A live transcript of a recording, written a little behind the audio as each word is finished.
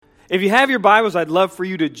If you have your Bibles, I'd love for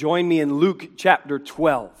you to join me in Luke chapter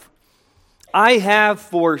 12. I have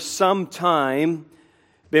for some time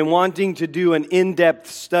been wanting to do an in-depth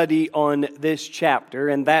study on this chapter,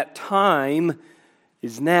 and that time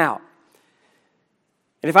is now.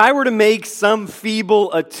 And if I were to make some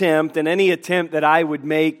feeble attempt, and any attempt that I would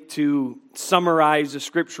make to summarize a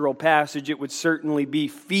scriptural passage, it would certainly be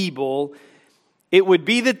feeble. It would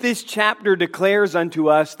be that this chapter declares unto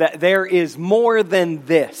us that there is more than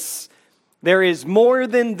this. There is more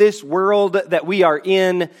than this world that we are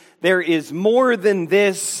in. There is more than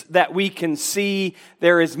this that we can see.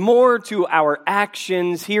 There is more to our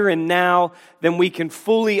actions here and now than we can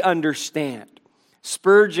fully understand.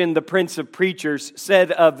 Spurgeon, the Prince of Preachers,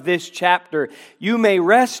 said of this chapter, "You may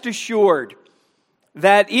rest assured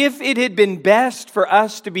that if it had been best for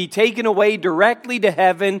us to be taken away directly to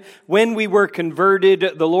heaven when we were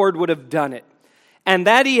converted, the Lord would have done it. And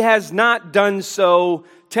that He has not done so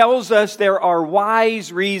tells us there are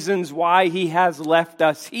wise reasons why He has left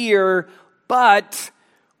us here, but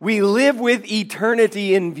we live with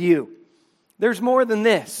eternity in view." There's more than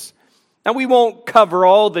this. Now, we won't cover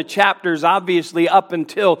all the chapters, obviously, up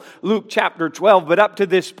until Luke chapter 12, but up to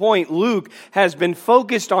this point, Luke has been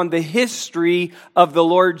focused on the history of the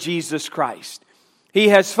Lord Jesus Christ. He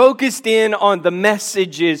has focused in on the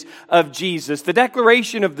messages of Jesus, the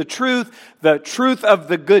declaration of the truth of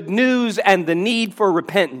the good news, and the need for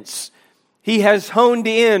repentance. He has honed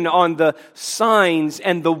in on the signs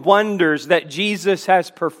and the wonders that Jesus has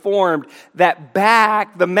performed that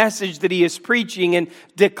back the message that He is preaching and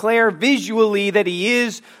declare visually that He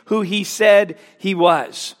is who He said He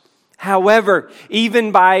was. However,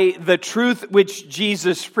 even by the truth which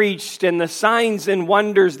Jesus preached and the signs and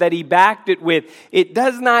wonders that He backed it with, it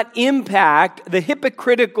does not impact the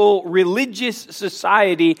hypocritical religious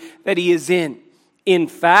society that He is in. In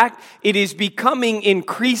fact, it is becoming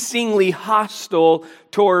increasingly hostile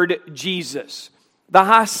toward Jesus. The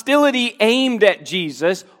hostility aimed at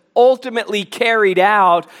Jesus, ultimately carried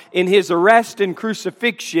out in His arrest and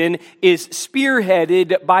crucifixion, is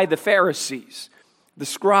spearheaded by the Pharisees, the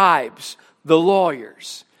scribes, the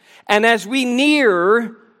lawyers. And as we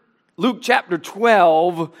near Luke chapter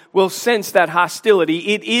 12, we'll sense that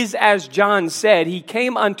hostility. It is as John said, He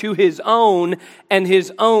came unto His own, and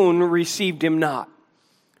His own received Him not.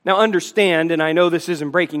 Now understand, and I know this isn't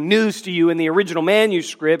breaking news to you, in the original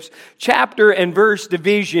manuscripts, chapter and verse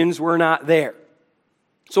divisions were not there.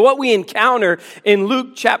 So what we encounter in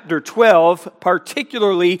Luke chapter 12,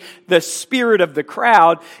 particularly the spirit of the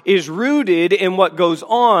crowd, is rooted in what goes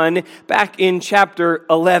on back in chapter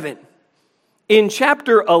 11. In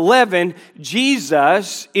chapter 11,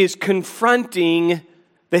 Jesus is confronting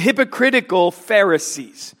the hypocritical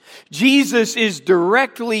Pharisees. Jesus is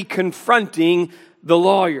directly confronting the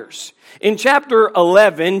lawyers. In chapter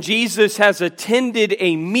 11, Jesus has attended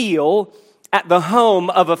a meal at the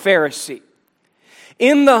home of a Pharisee.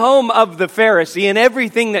 In the home of the Pharisee, and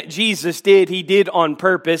everything that Jesus did, He did on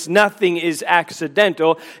purpose. Nothing is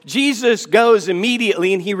accidental. Jesus goes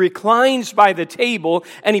immediately and He reclines by the table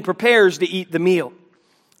and He prepares to eat the meal.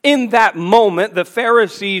 In that moment, the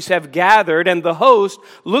Pharisees have gathered, and the host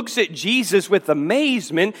looks at Jesus with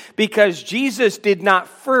amazement because Jesus did not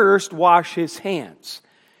first wash His hands.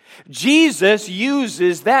 Jesus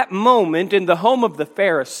uses that moment in the home of the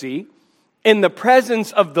Pharisee, in the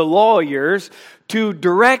presence of the lawyers, to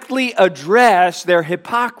directly address their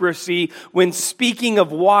hypocrisy when speaking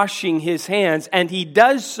of washing His hands, and He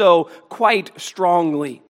does so quite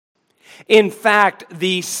strongly. In fact,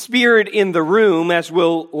 the spirit in the room, as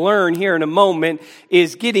we'll learn here in a moment,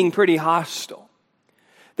 is getting pretty hostile.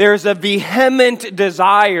 There's a vehement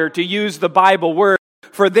desire, to use the Bible word,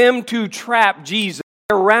 for them to trap Jesus.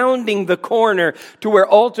 They're rounding the corner to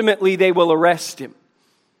where ultimately they will arrest Him.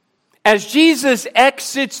 As Jesus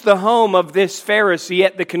exits the home of this Pharisee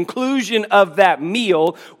at the conclusion of that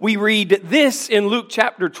meal, we read this in Luke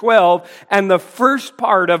chapter 12 and the first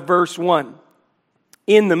part of verse 1.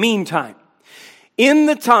 In the meantime, in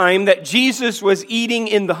the time that Jesus was eating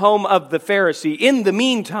in the home of the Pharisee, in the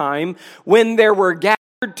meantime, when there were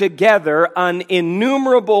gathered together an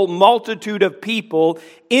innumerable multitude of people,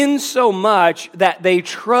 insomuch that they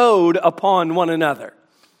trode upon one another.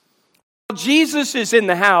 While Jesus is in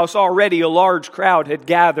the house, already a large crowd had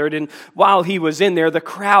gathered, and while He was in there, the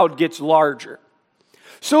crowd gets larger.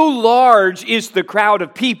 So large is the crowd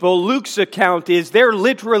of people, Luke's account is they're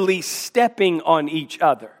literally stepping on each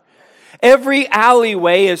other. Every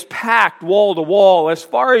alleyway is packed wall to wall. As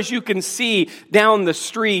far as you can see down the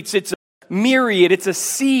streets, it's a myriad, it's a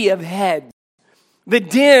sea of heads. The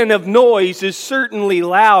din of noise is certainly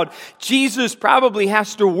loud. Jesus probably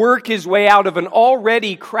has to work his way out of an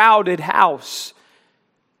already crowded house.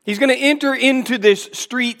 He's going to enter into this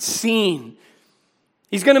street scene.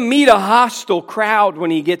 He's going to meet a hostile crowd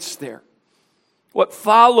when he gets there. What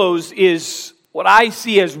follows is what I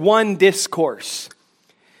see as one discourse.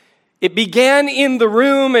 It began in the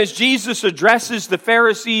room as Jesus addresses the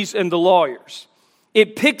Pharisees and the lawyers.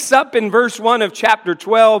 It picks up in verse 1 of chapter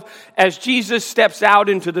 12 as Jesus steps out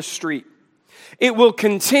into the street. It will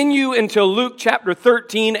continue until Luke chapter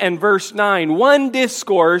 13 and verse 9. One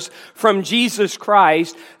discourse from Jesus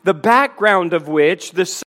Christ, the background of which, the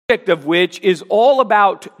subject of which is all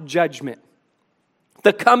about judgment.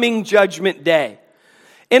 The coming judgment day.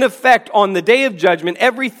 In effect, on the day of judgment,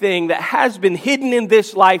 everything that has been hidden in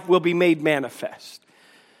this life will be made manifest.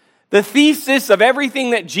 The thesis of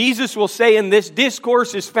everything that Jesus will say in this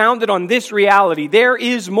discourse is founded on this reality. There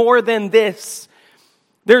is more than this.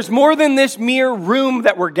 There's more than this mere room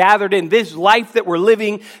that we're gathered in, this life that we're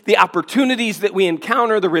living, the opportunities that we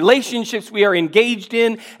encounter, the relationships we are engaged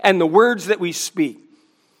in, and the words that we speak.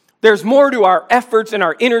 There's more to our efforts and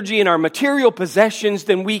our energy and our material possessions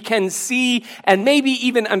than we can see and maybe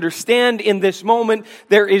even understand in this moment.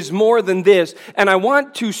 There is more than this. And I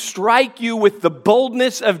want to strike you with the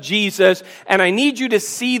boldness of Jesus, and I need you to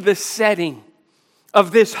see the setting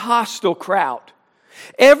of this hostile crowd.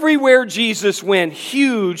 Everywhere Jesus went,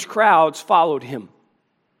 huge crowds followed him.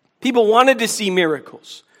 People wanted to see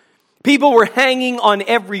miracles. People were hanging on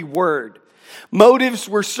every word. Motives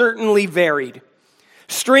were certainly varied.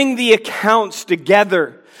 String the accounts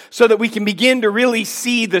together so that we can begin to really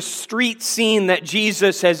see the street scene that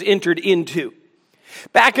Jesus has entered into.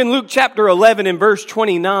 Back in Luke chapter 11 and verse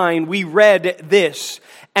 29, we read this,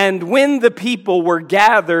 "And when the people were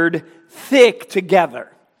gathered thick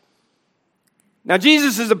together." Now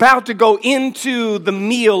Jesus is about to go into the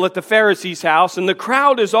meal at the Pharisee's house, and the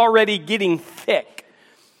crowd is already getting thick.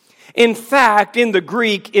 In fact, in the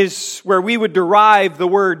Greek is where we would derive the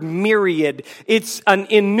word myriad. It's an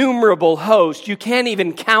innumerable host. You can't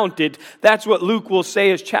even count it. That's what Luke will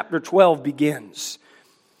say as chapter 12 begins.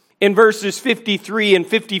 In verses 53 and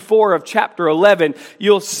 54 of chapter 11,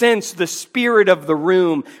 you'll sense the spirit of the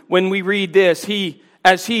room when we read this.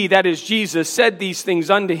 That is Jesus, said these things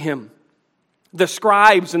unto him. The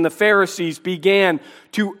scribes and the Pharisees began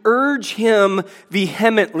to urge him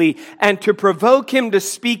vehemently and to provoke him to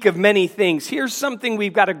speak of many things. Here's something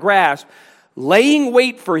we've got to grasp. Laying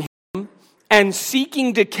wait for him and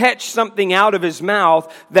seeking to catch something out of his mouth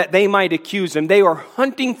that they might accuse him. They are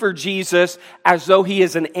hunting for Jesus as though he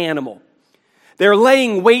is an animal. They're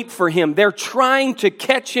laying wait for him. They're trying to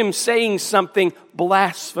catch him saying something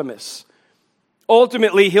blasphemous.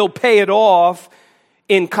 Ultimately, he'll pay it off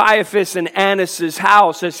in Caiaphas and Annas'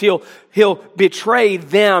 house as he'll betray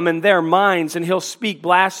them and their minds, and he'll speak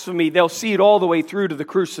blasphemy. They'll see it all the way through to the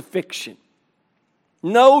crucifixion.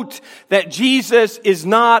 Note that Jesus is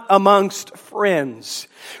not amongst friends.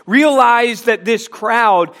 Realize that this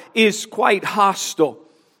crowd is quite hostile.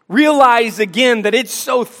 Realize again that it's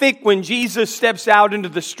so thick when Jesus steps out into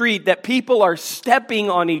the street that people are stepping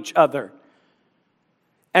on each other.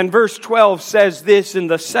 And verse 12 says this in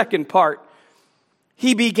the second part.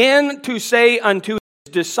 He began to say unto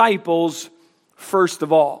his disciples, first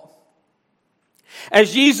of all.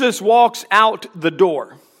 As Jesus walks out the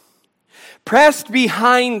door, pressed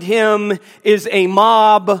behind him is a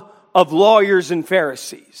mob of lawyers and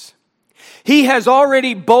Pharisees. He has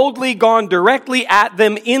already boldly gone directly at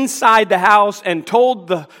them inside the house and told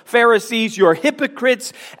the Pharisees, "You're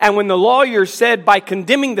hypocrites." And when the lawyers said, by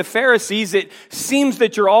condemning the Pharisees, it seems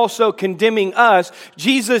that you're also condemning us,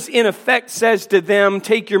 Jesus in effect says to them,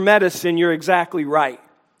 "Take your medicine, you're exactly right."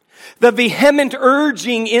 The vehement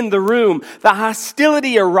urging in the room, the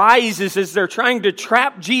hostility arises as they're trying to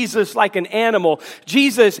trap Jesus like an animal.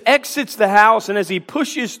 Jesus exits the house, and as he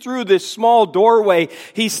pushes through this small doorway,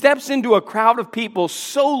 he steps into a crowd of people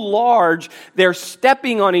so large they're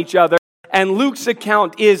stepping on each other. And Luke's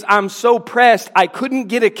account is, "I'm so pressed, I couldn't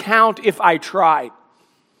get a count if I tried."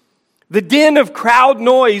 The din of crowd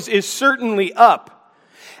noise is certainly up.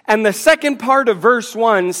 And the second part of verse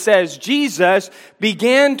 1 says, Jesus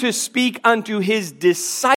began to speak unto his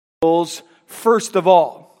disciples first of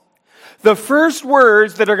all. The first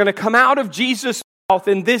words that are going to come out of Jesus' mouth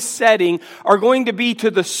in this setting are going to be to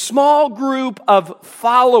the small group of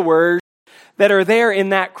followers that are there in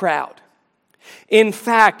that crowd. In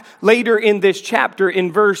fact, later in this chapter,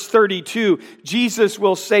 in verse 32, Jesus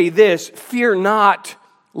will say this, "Fear not,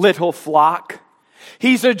 little flock."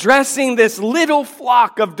 He's addressing this little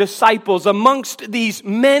flock of disciples amongst these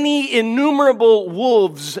many innumerable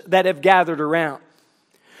wolves that have gathered around.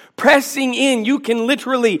 pressing in. You can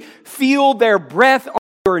literally feel their breath on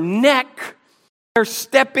your neck. They're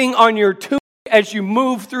stepping on your tunic as you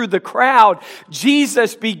move through the crowd.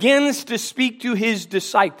 Jesus begins to speak to his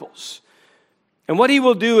disciples. And what he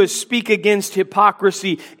will do is speak against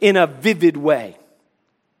hypocrisy in a vivid way.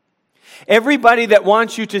 Everybody that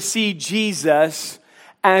wants you to see Jesus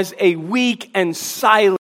as a weak and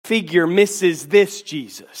silent figure misses this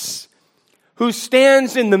Jesus, who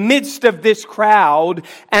stands in the midst of this crowd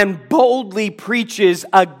and boldly preaches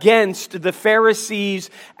against the Pharisees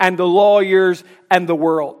and the lawyers and the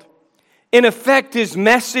world. In effect, his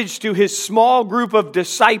message to his small group of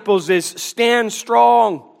disciples is stand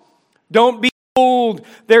strong. Don't be fooled.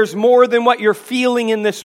 There's more than what you're feeling in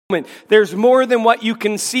this moment. There's more than what you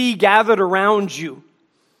can see gathered around you.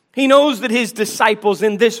 He knows that his disciples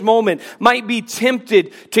in this moment might be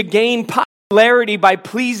tempted to gain popularity by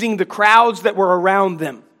pleasing the crowds that were around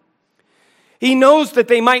them. He knows that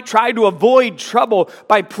they might try to avoid trouble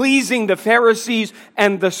by pleasing the Pharisees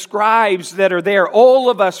and the scribes that are there. All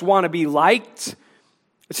of us want to be liked.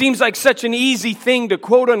 It seems like such an easy thing to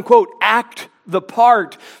quote unquote act the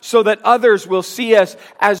part so that others will see us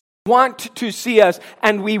as we want to see us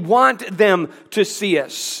and we want them to see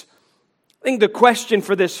us. I think the question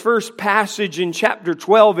for this first passage in chapter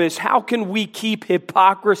 12 is, how can we keep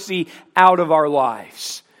hypocrisy out of our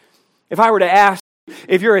lives? If I were to ask,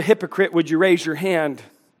 if you're a hypocrite, would you raise your hand?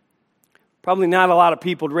 Probably not a lot of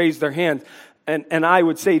people would raise their hand. And I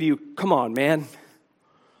would say to you, come on, man.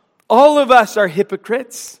 All of us are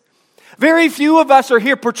hypocrites. Very few of us are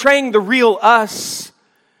here portraying the real us.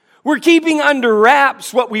 We're keeping under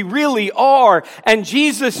wraps what we really are. And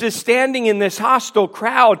Jesus is standing in this hostile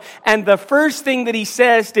crowd. And the first thing that he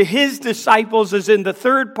says to his disciples is in the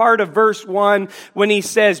third part of verse 1 when he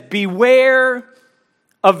says, beware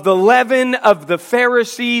of the leaven of the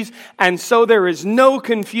Pharisees. And so there is no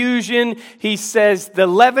confusion. He says the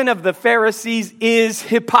leaven of the Pharisees is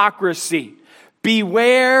hypocrisy.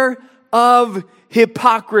 Beware of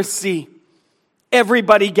hypocrisy.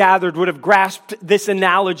 Everybody gathered would have grasped this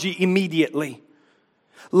analogy immediately.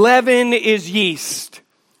 Leaven is yeast.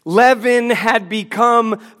 Leaven had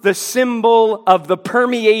become the symbol of the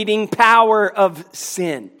permeating power of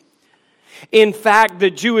sin. In fact,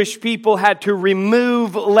 the Jewish people had to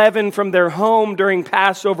remove leaven from their home during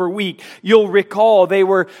Passover week. You'll recall they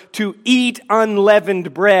were to eat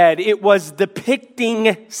unleavened bread. It was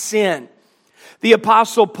depicting sin. The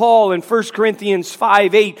Apostle Paul in 1 Corinthians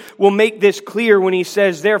 5:8 will make this clear when he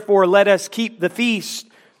says, therefore let us keep the feast,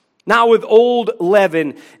 not with old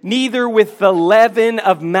leaven, neither with the leaven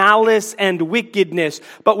of malice and wickedness,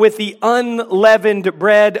 but with the unleavened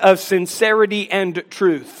bread of sincerity and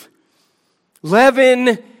truth.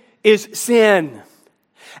 Leaven is sin,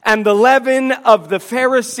 and the leaven of the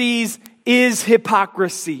Pharisees is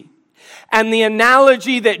hypocrisy. And the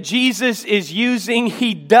analogy that Jesus is using,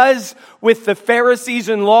 he does with the Pharisees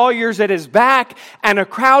and lawyers at his back and a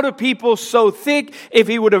crowd of people so thick, if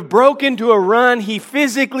he would have broken into a run, he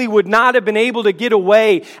physically would not have been able to get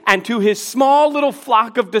away. And to his small little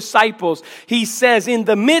flock of disciples, he says, in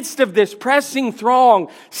the midst of this pressing throng,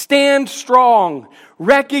 stand strong.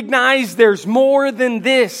 Recognize there's more than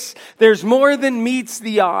this. There's more than meets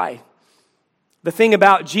the eye. The thing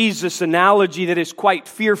about Jesus' analogy that is quite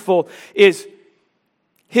fearful is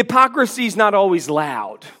hypocrisy is not always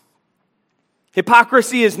loud.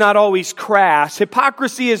 Hypocrisy is not always crass.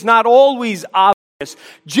 Hypocrisy is not always obvious.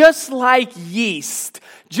 Just like yeast,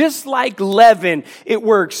 just like leaven, it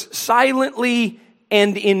works silently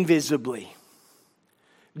and invisibly.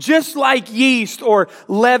 Just like yeast or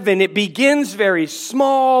leaven, it begins very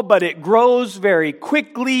small, but it grows very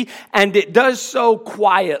quickly, and it does so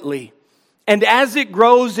quietly. And as it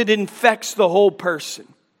grows, it infects the whole person.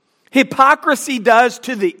 Hypocrisy does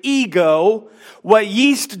to the ego what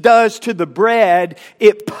yeast does to the bread.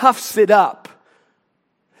 It puffs it up.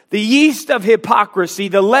 The yeast of hypocrisy,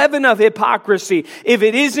 the leaven of hypocrisy, if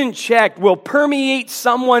it isn't checked, will permeate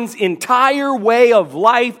someone's entire way of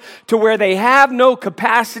life to where they have no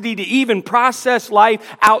capacity to even process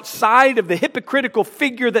life outside of the hypocritical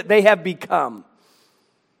figure that they have become.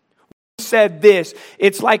 Said this,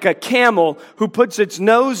 it's like a camel who puts its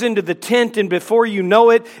nose into the tent, and before you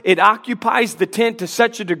know it, it occupies the tent to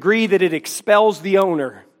such a degree that it expels the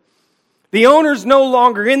owner. The owner's no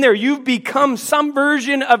longer in there. You've become some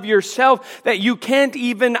version of yourself that you can't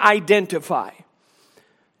even identify.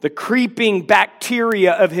 The creeping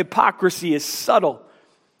bacteria of hypocrisy is subtle.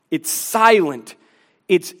 It's silent.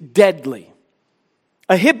 It's deadly.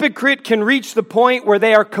 A hypocrite can reach the point where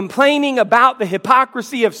they are complaining about the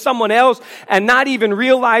hypocrisy of someone else and not even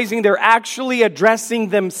realizing they're actually addressing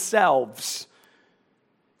themselves.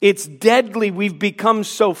 It's deadly. We've become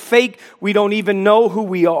so fake, we don't even know who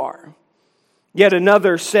we are. Yet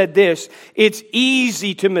another said this, it's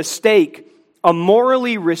easy to mistake a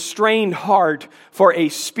morally restrained heart for a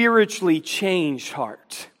spiritually changed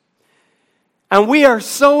heart. And we are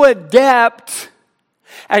so adept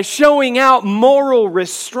at showing out moral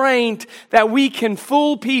restraint that we can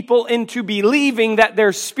fool people into believing that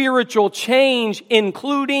there's spiritual change,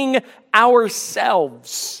 including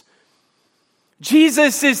ourselves.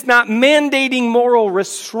 Jesus is not mandating moral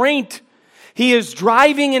restraint. He is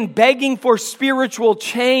driving and begging for spiritual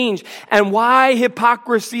change. And why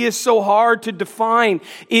hypocrisy is so hard to define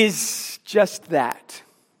is just that.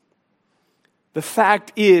 The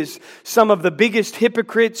fact is, some of the biggest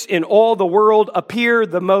hypocrites in all the world appear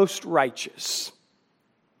the most righteous.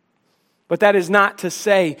 But that is not to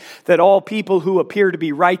say that all people who appear to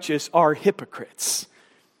be righteous are hypocrites.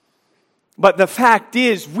 But the fact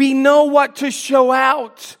is, we know what to show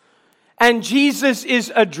out. And Jesus is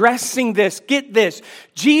addressing this. Get this.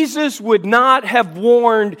 Jesus would not have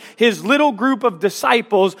warned his little group of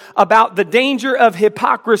disciples about the danger of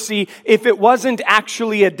hypocrisy if it wasn't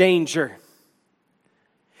actually a danger.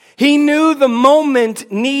 He knew the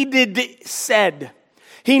moment needed said.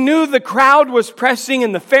 He knew the crowd was pressing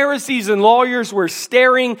and the Pharisees and lawyers were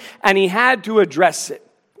staring, and he had to address it.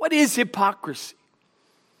 What is hypocrisy?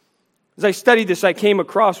 As I studied this, I came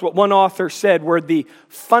across what one author said were the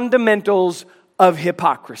fundamentals of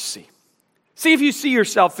hypocrisy. See if you see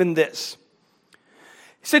yourself in this.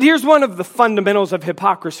 He said, here's one of the fundamentals of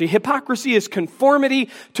hypocrisy. Hypocrisy is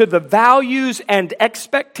conformity to the values and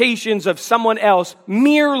expectations of someone else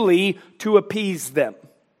merely to appease them.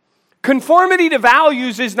 Conformity to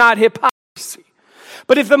values is not hypocrisy.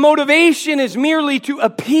 But if the motivation is merely to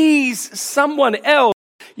appease someone else,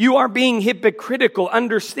 you are being hypocritical.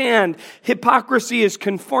 Understand, hypocrisy is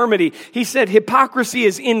conformity. He said hypocrisy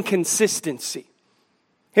is inconsistency.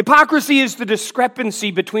 Hypocrisy is the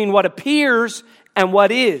discrepancy between what appears and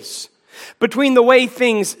what is, between the way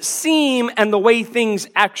things seem and the way things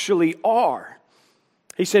actually are.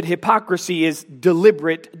 He said hypocrisy is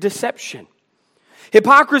deliberate deception.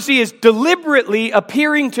 Hypocrisy is deliberately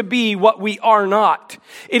appearing to be what we are not.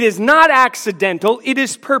 It is not accidental, it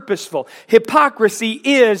is purposeful. Hypocrisy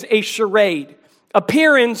is a charade.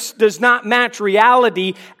 Appearance does not match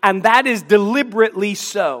reality, and that is deliberately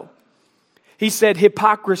so. He said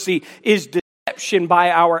hypocrisy is deception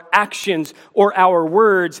by our actions or our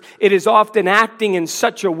words. It is often acting in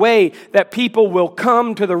such a way that people will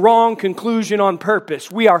come to the wrong conclusion on purpose.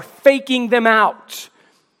 We are faking them out.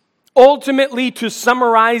 Ultimately, to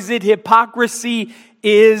summarize it, hypocrisy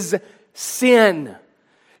is sin.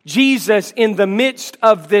 Jesus, in the midst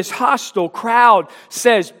of this hostile crowd,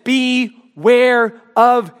 says, beware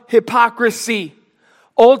of hypocrisy.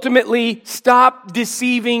 Ultimately, stop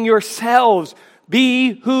deceiving yourselves.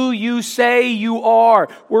 Be who you say you are.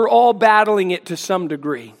 We're all battling it to some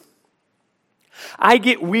degree. I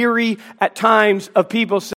get weary at times of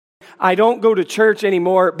people saying, I don't go to church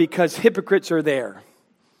anymore because hypocrites are there.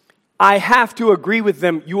 I have to agree with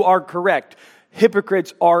them. You are correct.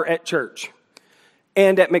 Hypocrites are at church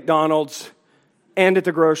and at McDonald's and at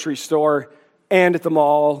the grocery store and at the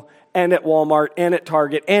mall and at Walmart and at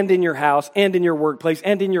Target and in your house and in your workplace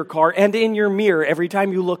and in your car and in your mirror every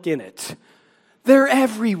time you look in it. They're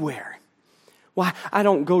everywhere. Why? I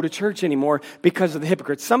don't go to church anymore because of the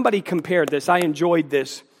hypocrites. Somebody compared this. I enjoyed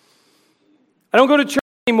this. I don't go to church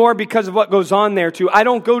anymore because of what goes on there too. I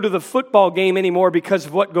don't go to the football game anymore because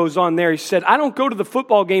of what goes on there. He said, I don't go to the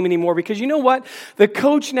football game anymore because you know what? The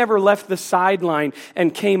coach never left the sideline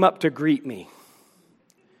and came up to greet me.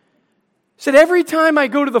 He said, every time I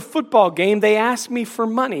go to the football game, they ask me for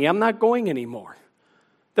money. I'm not going anymore.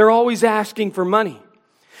 They're always asking for money.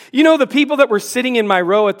 You know, the people that were sitting in my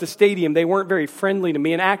row at the stadium, they weren't very friendly to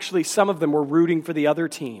me, and actually some of them were rooting for the other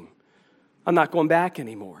team. I'm not going back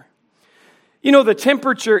anymore. You know, the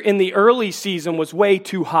temperature in the early season was way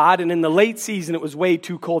too hot, and in the late season it was way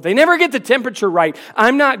too cold. They never get the temperature right.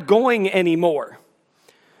 I'm not going anymore.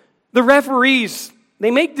 The referees,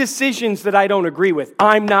 they make decisions that I don't agree with.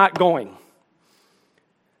 I'm not going.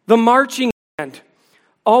 The marching band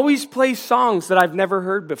always plays songs that I've never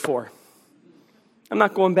heard before. I'm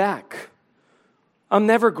not going back. I'm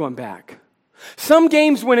never going back. Some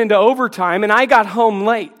games went into overtime, and I got home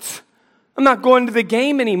late. I'm not going to the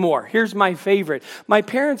game anymore. Here's my favorite. My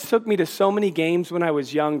parents took me to so many games when I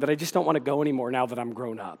was young that I just don't want to go anymore now that I'm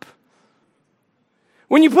grown up.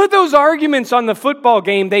 When you put those arguments on the football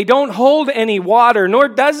game, they don't hold any water, nor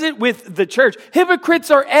does it with the church.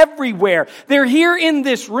 Hypocrites are everywhere. They're here in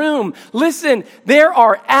this room. Listen, there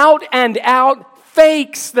are out and out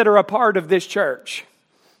fakes that are a part of this church.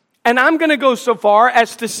 And I'm going to go so far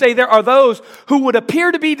as to say there are those who would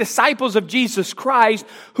appear to be disciples of Jesus Christ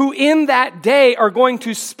who in that day are going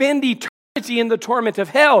to spend eternity in the torment of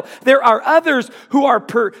hell. There are others who are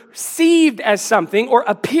perceived as something or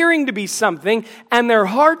appearing to be something, and their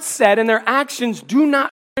hearts set and their actions do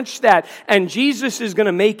not match that. And Jesus is going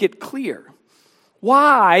to make it clear.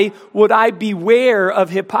 Why would I beware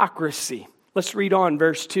of hypocrisy? Let's read on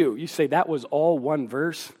verse 2. You say, that was all one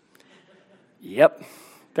verse? Yep.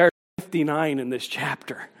 59 in this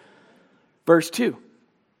chapter. Verse 2.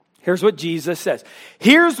 Here's what Jesus says.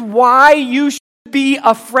 Here's why you should be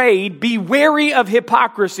afraid, be wary of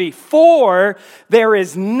hypocrisy, for there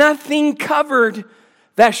is nothing covered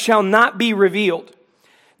that shall not be revealed,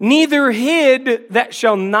 neither hid that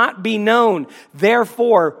shall not be known.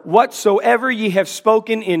 Therefore, whatsoever ye have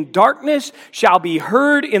spoken in darkness shall be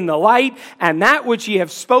heard in the light, and that which ye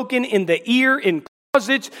have spoken in the ear in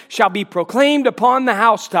closets shall be proclaimed upon the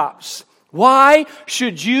housetops. Why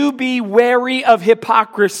should you be wary of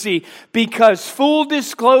hypocrisy? Because full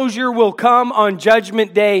disclosure will come on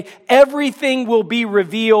Judgment Day. Everything will be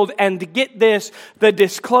revealed. And to get this, the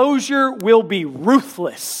disclosure will be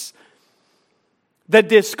ruthless. The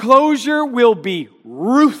disclosure will be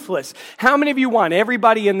ruthless. How many of you want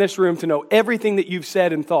everybody in this room to know everything that you've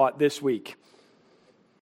said and thought this week?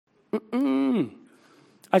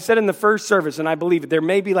 I said in the first service, and I believe it, there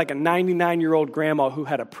may be like a 99-year-old grandma who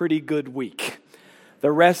had a pretty good week. The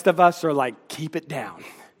rest of us are like, keep it down.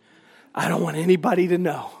 I don't want anybody to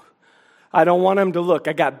know. I don't want them to look.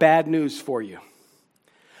 I got bad news for you.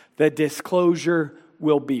 The disclosure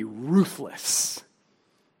will be ruthless.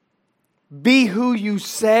 Be who you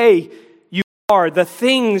say you are. The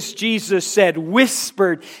things Jesus said,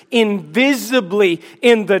 whispered invisibly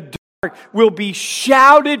in the dark, will be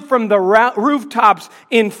shouted from the rooftops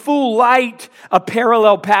in full light. A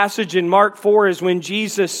parallel passage in Mark 4 is when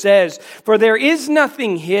Jesus says, for there is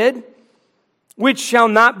nothing hid which shall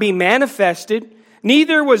not be manifested,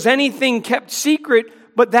 neither was anything kept secret,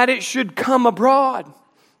 but that it should come abroad.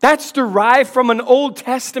 That's derived from an Old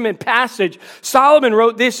Testament passage. Solomon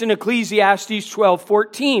wrote this in Ecclesiastes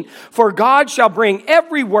 12:14. For God shall bring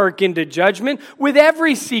every work into judgment with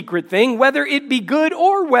every secret thing, whether it be good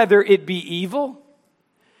or whether it be evil.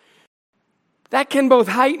 That can both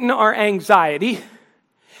heighten our anxiety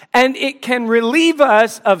and it can relieve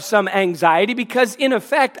us of some anxiety because in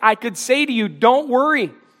effect, I could say to you, don't worry.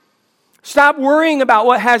 Stop worrying about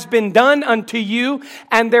what has been done unto you,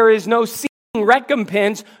 and there is no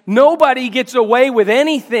recompense. Nobody gets away with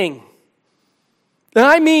anything. And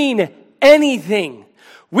I mean anything.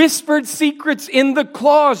 Whispered secrets in the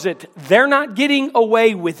closet, they're not getting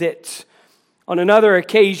away with it. On another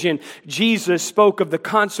occasion, Jesus spoke of the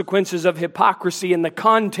consequences of hypocrisy in the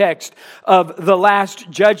context of the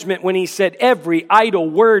last judgment when he said, every idle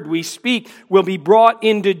word we speak will be brought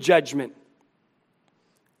into judgment.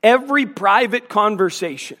 Every private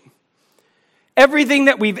conversation, everything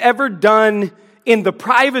that we've ever done in the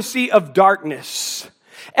privacy of darkness,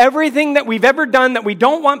 everything that we've ever done that we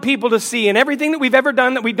don't want people to see, and everything that we've ever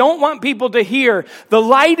done that we don't want people to hear, the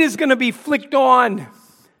light is going to be flicked on,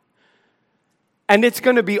 and it's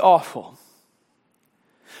going to be awful.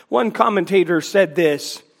 One commentator said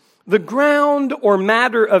this, the ground or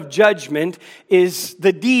matter of judgment is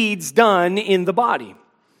the deeds done in the body.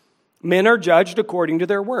 Men are judged according to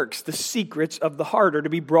their works. The secrets of the heart are to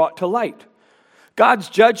be brought to light. God's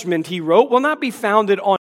judgment, he wrote, will not be founded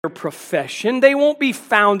on their profession. They won't be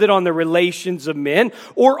founded on the relations of men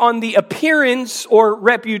or on the appearance or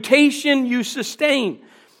reputation you sustain,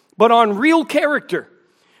 but on real character,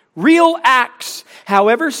 real acts.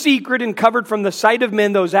 However secret and covered from the sight of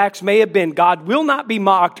men those acts may have been, God will not be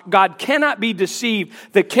mocked. God cannot be deceived.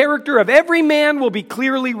 The character of every man will be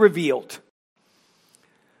clearly revealed.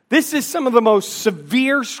 This is some of the most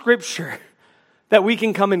severe scripture that we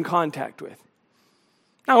can come in contact with.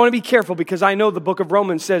 Now, I want to be careful because I know the book of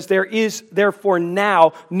Romans says there is therefore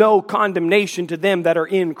now no condemnation to them that are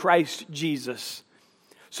in Christ Jesus.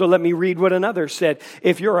 So let me read what another said.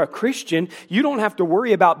 If you're a Christian, you don't have to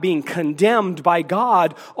worry about being condemned by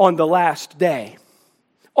God on the last day.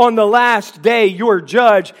 On the last day, your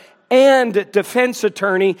judge and defense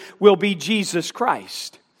attorney will be Jesus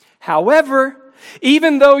Christ. However,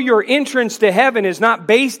 even though your entrance to heaven is not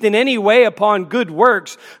based in any way upon good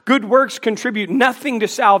works contribute nothing to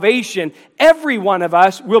salvation. Every one of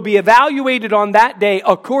us will be evaluated on that day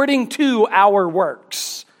according to our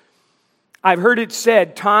works. I've heard it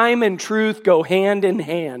said, time and truth go hand in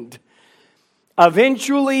hand.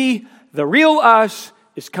 Eventually, the real us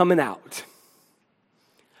is coming out.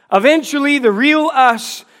 Eventually, the real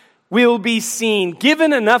us will be seen.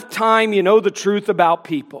 Given enough time, you know the truth about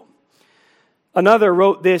people. Another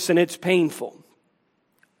wrote this, and it's painful.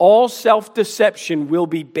 All self-deception will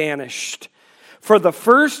be banished. For the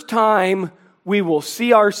first time, we will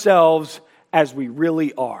see ourselves as we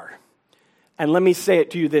really are. And let me say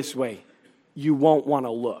it to you this way. You won't want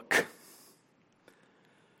to look.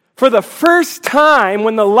 For the first time,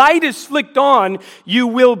 when the light is flicked on, you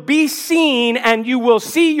will be seen and you will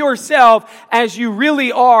see yourself as you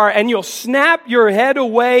really are, and you'll snap your head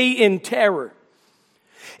away in terror.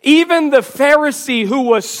 Even the Pharisee, who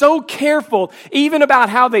was so careful even about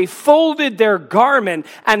how they folded their garment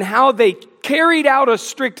and how they carried out a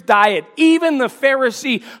strict diet, even the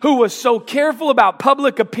Pharisee who was so careful about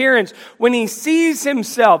public appearance, when he sees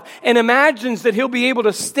himself and imagines that he'll be able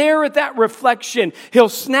to stare at that reflection, he'll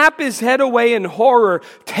snap his head away in horror.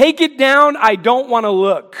 Take it down, I don't want to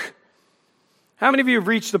look. How many of you have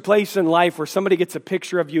reached a place in life where somebody gets a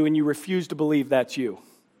picture of you and you refuse to believe that's you?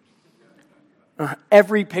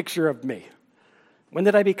 Every picture of me. When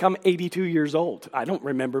did I become 82 years old? I don't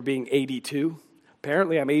remember being 82.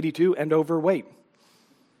 Apparently, I'm 82 and overweight.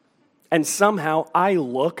 And somehow I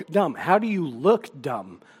look dumb. How do you look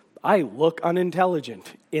dumb? I look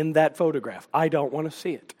unintelligent in that photograph. I don't want to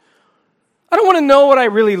see it. I don't want to know what I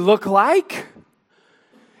really look like.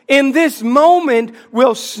 In this moment,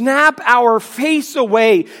 we'll snap our face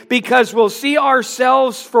away because we'll see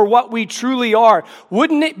ourselves for what we truly are.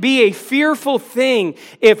 Wouldn't it be a fearful thing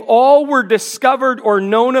if all were discovered or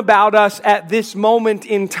known about us at this moment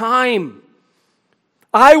in time?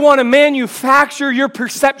 I want to manufacture your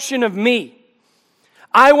perception of me.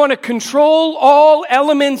 I want to control all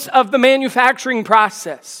elements of the manufacturing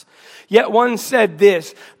process. Yet one said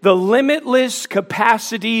this: the limitless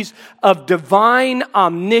capacities of divine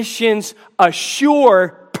omniscience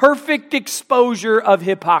assure perfect exposure of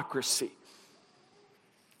hypocrisy.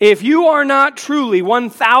 If you are not truly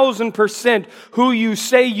 1,000% who you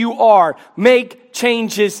say you are, make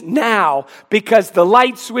changes now, because the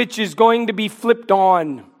light switch is going to be flipped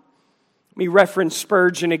on. Let me reference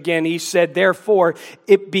Spurgeon again. He said, therefore,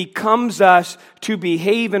 it becomes us to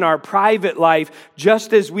behave in our private life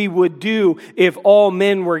just as we would do if all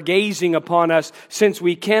men were gazing upon us. Since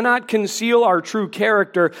we cannot conceal our true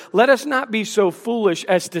character, let us not be so foolish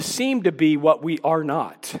as to seem to be what we are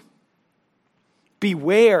not.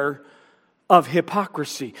 Beware of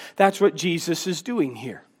hypocrisy. That's what Jesus is doing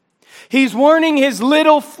here. He's warning his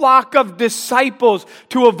little flock of disciples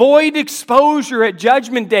to avoid exposure at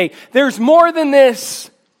Judgment Day. There's more than this.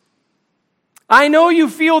 I know you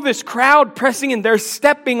feel this crowd pressing in. They're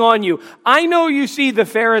stepping on you. I know you see the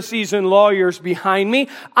Pharisees and lawyers behind me.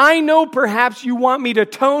 I know perhaps you want me to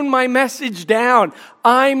tone my message down.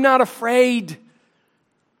 I'm not afraid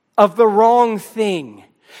of the wrong thing.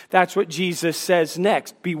 That's what Jesus says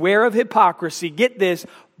next. Beware of hypocrisy. Get this,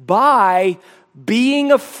 by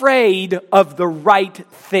being afraid of the right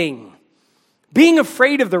thing. Being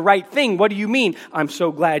afraid of the right thing. What do you mean? I'm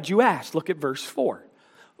so glad you asked. Look at verse 4.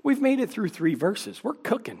 We've made it through 3 verses. We're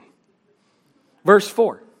cooking. Verse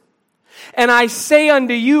 4. And I say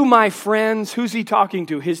unto you, my friends, who's he talking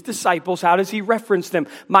to? His disciples. How does he reference them?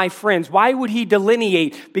 My friends. Why would he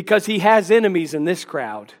delineate? Because he has enemies in this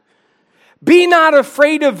crowd. Be not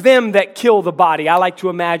afraid of them that kill the body. I like to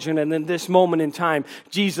imagine, and in this moment in time,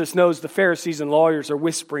 Jesus knows the Pharisees and lawyers are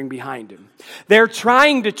whispering behind him. They're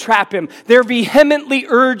trying to trap him. They're vehemently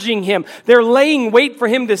urging him. They're laying wait for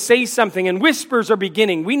him to say something, and whispers are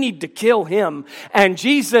beginning. We need to kill him. And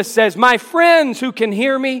Jesus says, my friends who can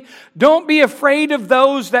hear me, don't be afraid of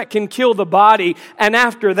those that can kill the body, and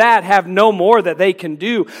after that have no more that they can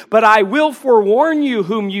do. But I will forewarn you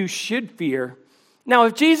whom you should fear. Now,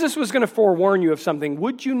 if Jesus was going to forewarn you of something,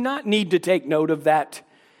 would you not need to take note of that?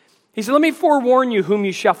 He said, let me forewarn you whom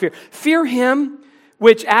you shall fear. Fear him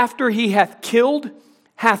which after he hath killed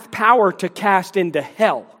hath power to cast into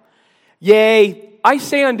hell. Yea, I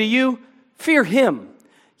say unto you, fear him.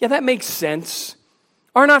 Yeah, that makes sense.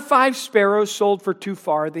 Are not 5 sparrows sold for 2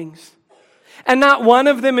 farthings? And not one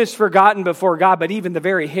of them is forgotten before God, but even the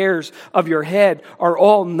very hairs of your head are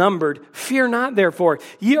all numbered. Fear not, therefore,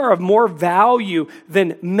 ye are of more value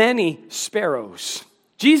than many sparrows.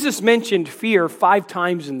 Jesus mentioned fear 5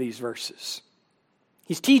 times in these verses.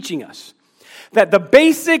 He's teaching us that the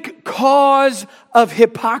basic cause of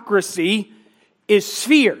hypocrisy is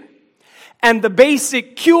fear. And the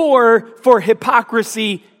basic cure for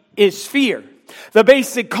hypocrisy is fear. The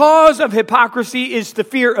basic cause of hypocrisy is the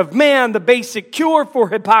fear of man. The basic cure for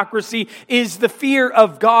hypocrisy is the fear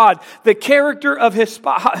of God. The character of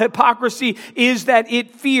hypocrisy is that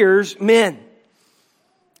it fears men.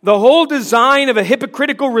 The whole design of a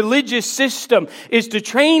hypocritical religious system is to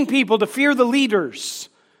train people to fear the leaders,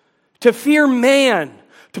 to fear man,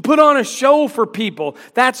 to put on a show for people.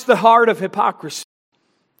 That's the heart of hypocrisy.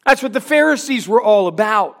 That's what the Pharisees were all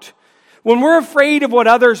about. When we're afraid of what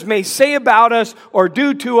others may say about us or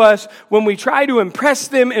do to us, when we try to impress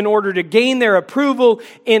them in order to gain their approval,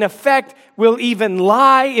 in effect, we'll even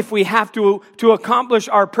lie if we have to accomplish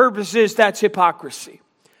our purposes. That's hypocrisy.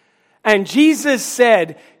 And Jesus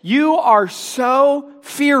said, you are so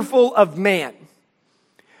fearful of man.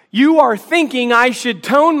 You are thinking I should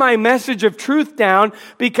tone my message of truth down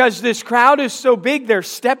because this crowd is so big they're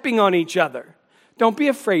stepping on each other. Don't be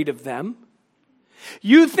afraid of them.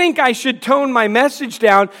 You think I should tone my message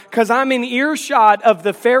down because I'm in earshot of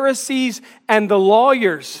the Pharisees and the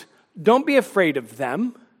lawyers. Don't be afraid of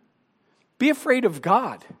them. Be afraid of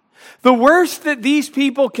God. The worst that these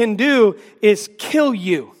people can do is kill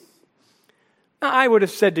you. Now, I would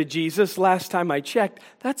have said to Jesus, last time I checked,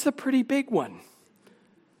 that's a pretty big one.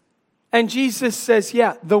 And Jesus says,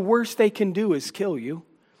 yeah, the worst they can do is kill you.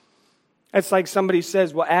 It's like somebody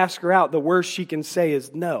says, well, ask her out. The worst she can say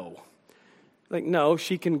is no. Like, no,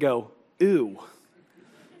 she can go, ooh.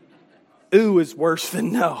 Ooh is worse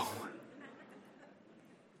than no.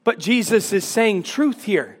 But Jesus is saying truth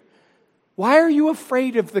here. Why are you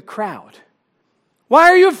afraid of the crowd? Why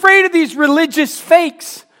are you afraid of these religious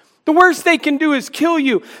fakes? The worst they can do is kill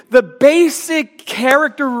you. The basic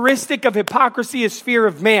characteristic of hypocrisy is fear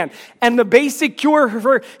of man. And the basic cure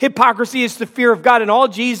for hypocrisy is the fear of God. And all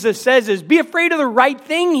Jesus says is, be afraid of the right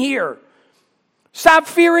thing here. Stop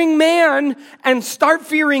fearing man and start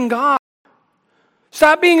fearing God.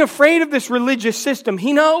 Stop being afraid of this religious system.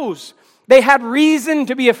 He knows. They had reason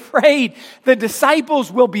to be afraid. The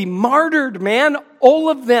disciples will be martyred, man. All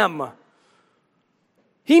of them.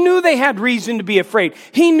 He knew they had reason to be afraid.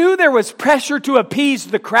 He knew there was pressure to appease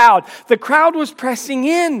the crowd. The crowd was pressing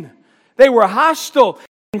in. They were hostile.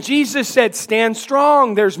 And Jesus said, stand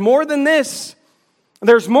strong. There's more than this.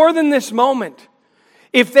 There's more than this moment.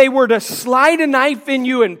 If they were to slide a knife in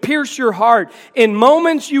you and pierce your heart, in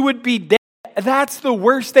moments you would be dead. That's the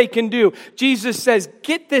worst they can do. Jesus says,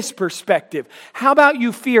 get this perspective. How about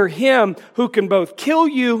you fear him who can both kill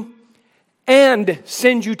you and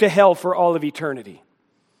send you to hell for all of eternity?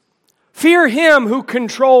 Fear him who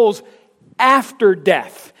controls after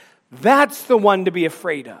death. That's the one to be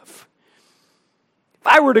afraid of. If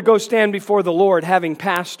I were to go stand before the Lord, having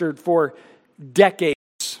pastored for decades,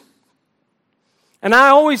 and I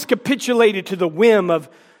always capitulated to the whim of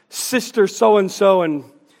Sister so-and-so and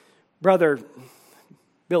Brother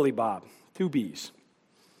Billy Bob, 2 B's.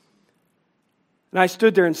 And I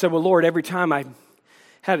stood there and said, well, Lord, every time I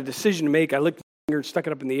had a decision to make, I licked my finger and stuck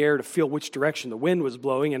it up in the air to feel which direction the wind was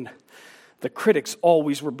blowing, and the critics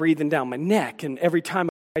always were breathing down my neck, and every time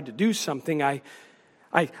I tried to do something, I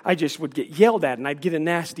just would get yelled at, and I'd get a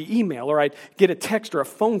nasty email, or I'd get a text or a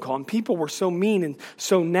phone call, and people were so mean and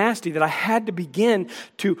so nasty that I had to begin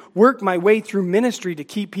to work my way through ministry to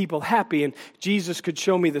keep people happy. And Jesus could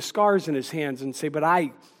show me the scars in his hands and say, but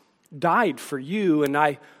I died for you, and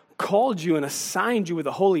I called you and assigned you with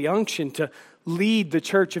a holy unction to lead the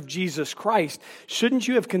church of Jesus Christ. Shouldn't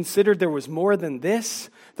you have considered there was more than this,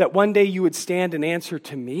 that one day you would stand and answer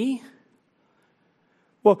to me?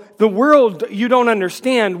 Well, the world, you don't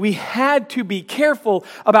understand. We had to be careful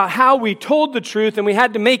about how we told the truth, and we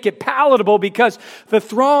had to make it palatable because the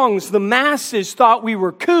throngs, the masses thought we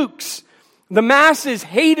were kooks. The masses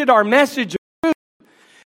hated our message of truth.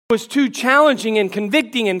 It was too challenging and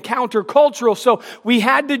convicting and countercultural, so we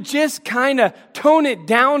had to just kind of tone it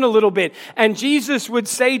down a little bit. And Jesus would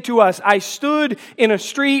say to us, I stood in a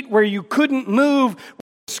street where you couldn't move,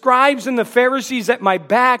 scribes and the Pharisees at my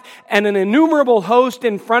back and an innumerable host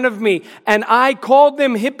in front of me. And I called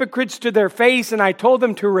them hypocrites to their face, and I told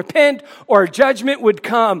them to repent or judgment would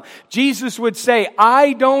come. Jesus would say,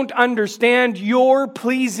 I don't understand your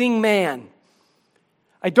pleasing man.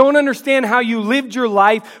 I don't understand how you lived your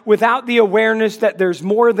life without the awareness that there's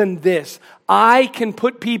more than this. I can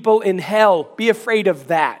put people in hell. Be afraid of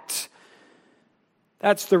that.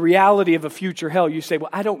 That's the reality of a future hell. You say, well,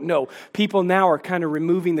 I don't know. People now are kind of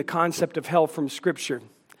removing the concept of hell from Scripture.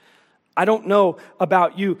 I don't know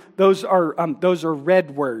about you. Those are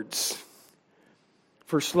red words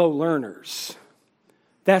for slow learners.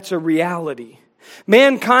 That's a reality.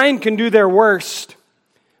 Mankind can do their worst,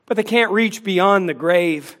 but they can't reach beyond the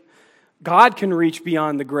grave. God can reach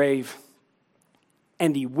beyond the grave,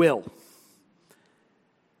 and He will.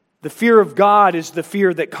 The fear of God is the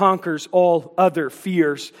fear that conquers all other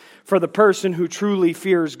fears. For the person who truly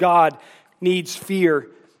fears God needs fear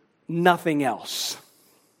nothing else.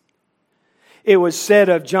 It was said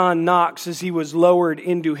of John Knox as he was lowered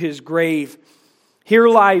into his grave, here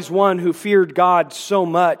lies one who feared God so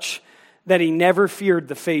much that he never feared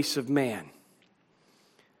the face of man.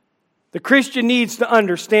 The Christian needs to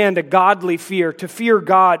understand a godly fear, to fear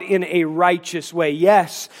God in a righteous way.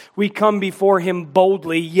 Yes, we come before Him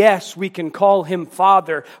boldly. Yes, we can call Him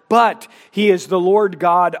Father, but He is the Lord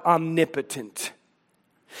God omnipotent.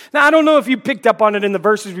 Now, I don't know if you picked up on it in the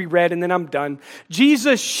verses we read, and then I'm done.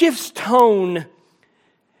 Jesus shifts tone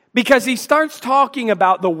because He starts talking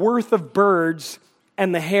about the worth of birds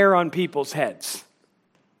and the hair on people's heads.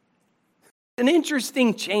 An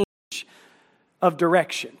interesting change of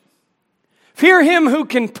direction. Fear Him who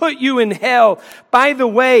can put you in hell. By the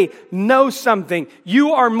way, know something.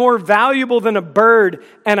 You are more valuable than a bird,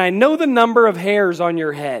 and I know the number of hairs on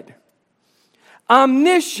your head.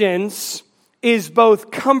 Omniscience is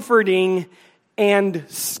both comforting and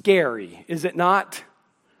scary, is it not?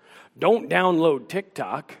 Don't download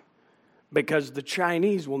TikTok because the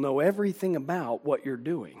Chinese will know everything about what you're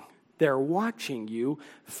doing. They're watching you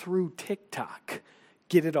through TikTok.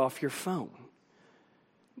 Get it off your phone.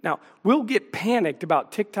 Now, we'll get panicked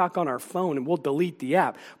about TikTok on our phone and we'll delete the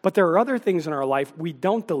app. But there are other things in our life we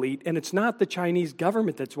don't delete, and it's not the Chinese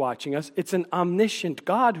government that's watching us. It's an omniscient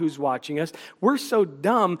God who's watching us. We're so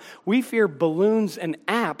dumb, we fear balloons and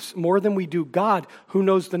apps more than we do God, who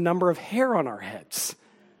knows the number of hair on our heads.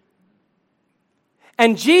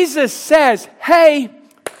 And Jesus says, hey,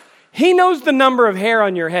 He knows the number of hair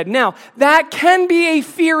on your head. Now, that can be a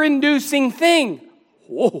fear-inducing thing.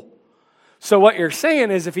 Whoa. So what you're saying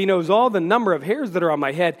is if He knows all the number of hairs that are on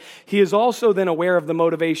my head, He is also then aware of the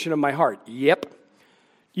motivation of my heart. Yep.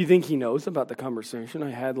 You think He knows about the conversation I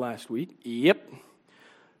had last week? Yep.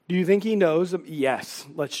 Do you think He knows? Yes.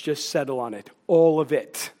 Let's just settle on it. All of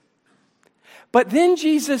it. But then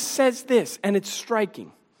Jesus says this, and it's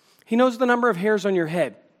striking. He knows the number of hairs on your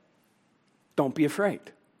head. Don't be afraid.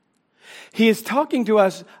 He is talking to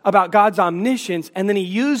us about God's omniscience, and then He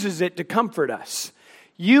uses it to comfort us.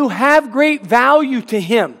 You have great value to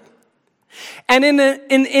Him. And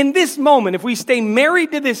in this moment, if we stay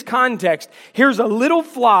married to this context, here's a little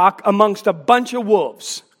flock amongst a bunch of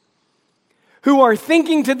wolves who are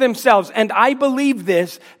thinking to themselves, and I believe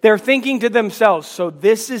this, they're thinking to themselves, so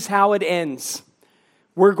this is how it ends.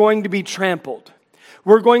 We're going to be trampled.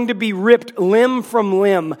 We're going to be ripped limb from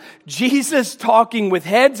limb. Jesus talking with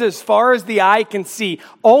heads as far as the eye can see.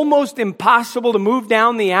 Almost impossible to move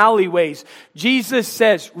down the alleyways. Jesus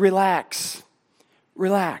says, relax.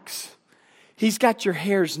 Relax. He's got your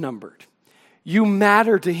hairs numbered. You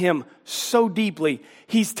matter to Him so deeply.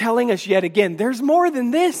 He's telling us yet again, there's more than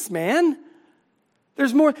this, man.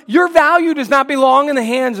 There's more. Your value does not belong in the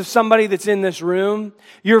hands of somebody that's in this room.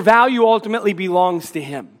 Your value ultimately belongs to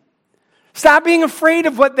Him. Stop being afraid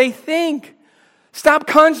of what they think. Stop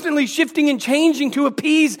constantly shifting and changing to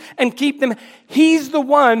appease and keep them. He's the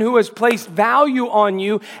one who has placed value on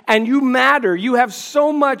you, and you matter. You have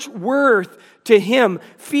so much worth to Him.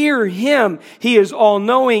 Fear Him. He is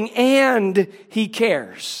all-knowing and He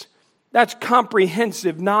cares. That's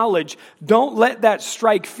comprehensive knowledge. Don't let that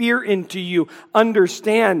strike fear into you.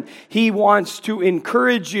 Understand, He wants to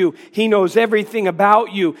encourage you. He knows everything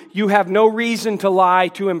about you. You have no reason to lie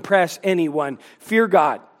to impress anyone. Fear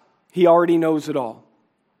God. He already knows it all.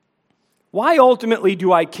 Why ultimately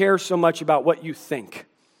do I care so much about what you think?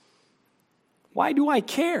 Why do I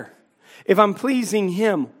care? If I'm pleasing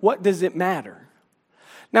Him, what does it matter?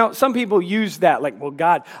 Now, some people use that like, well,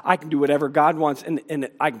 God, I can do whatever God wants and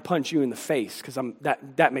I can punch you in the face because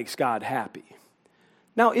that makes God happy.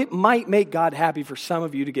 Now, it might make God happy for some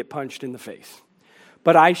of you to get punched in the face,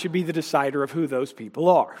 but I should be the decider of who those people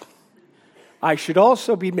are. I should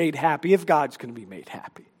also be made happy if God's going to be made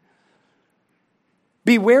happy.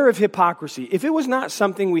 Beware of hypocrisy. If it was not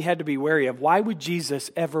something we had to be wary of, why would Jesus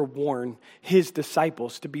ever warn His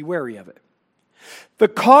disciples to be wary of it? The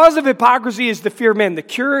cause of hypocrisy is the fear of men. The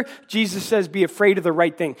cure, Jesus says, be afraid of the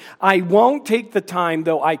right thing. I won't take the time,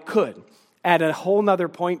 though I could, add a whole nother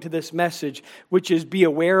point to this message, which is be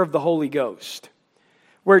aware of the Holy Ghost.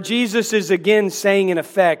 Where Jesus is again saying, in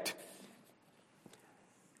effect,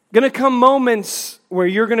 going to come moments where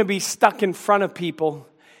you're going to be stuck in front of people.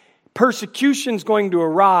 Persecution's going to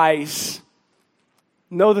arise.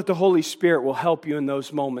 Know that the Holy Spirit will help you in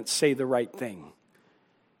those moments say the right thing.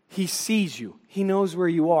 He sees you. He knows where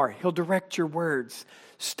you are. He'll direct your words.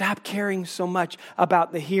 Stop caring so much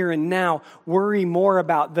about the here and now. Worry more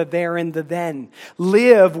about the there and the then.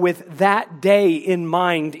 Live with that day in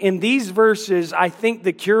mind. In these verses, I think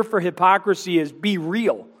the cure for hypocrisy is be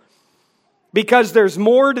real. Because there's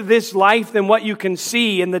more to this life than what you can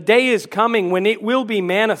see, and the day is coming when it will be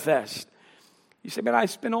manifest. You say, but I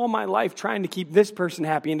spent all my life trying to keep this person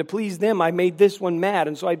happy, and to please them, I made this one mad.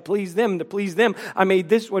 And so I pleased them. To please them, I made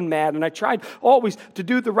this one mad. And I tried always to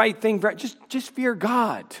do the right thing. Just fear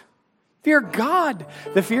God. Fear God.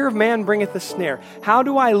 The fear of man bringeth a snare. How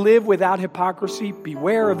do I live without hypocrisy?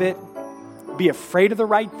 Beware of it. Be afraid of the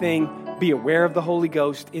right thing. Be aware of the Holy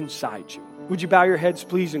Ghost inside you. Would you bow your heads,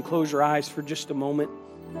 please, and close your eyes for just a moment?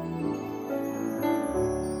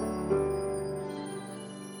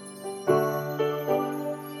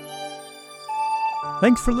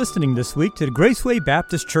 Thanks for listening this week to the Graceway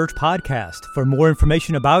Baptist Church podcast. For more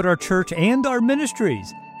information about our church and our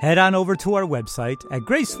ministries, head on over to our website at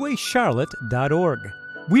gracewayscharlotte.org.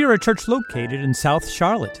 We are a church located in South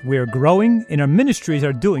Charlotte. We are growing, and our ministries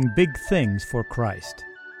are doing big things for Christ.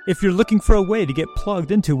 If you're looking for a way to get plugged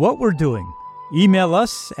into what we're doing, email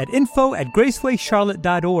us at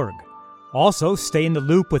info@gracewayscharlotte.org. Also, stay in the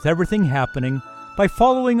loop with everything happening by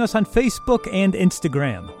following us on Facebook and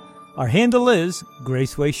Instagram. Our handle is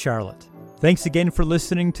Graceway Charlotte. Thanks again for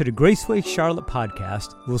listening to the Graceway Charlotte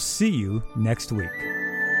podcast. We'll see you next week.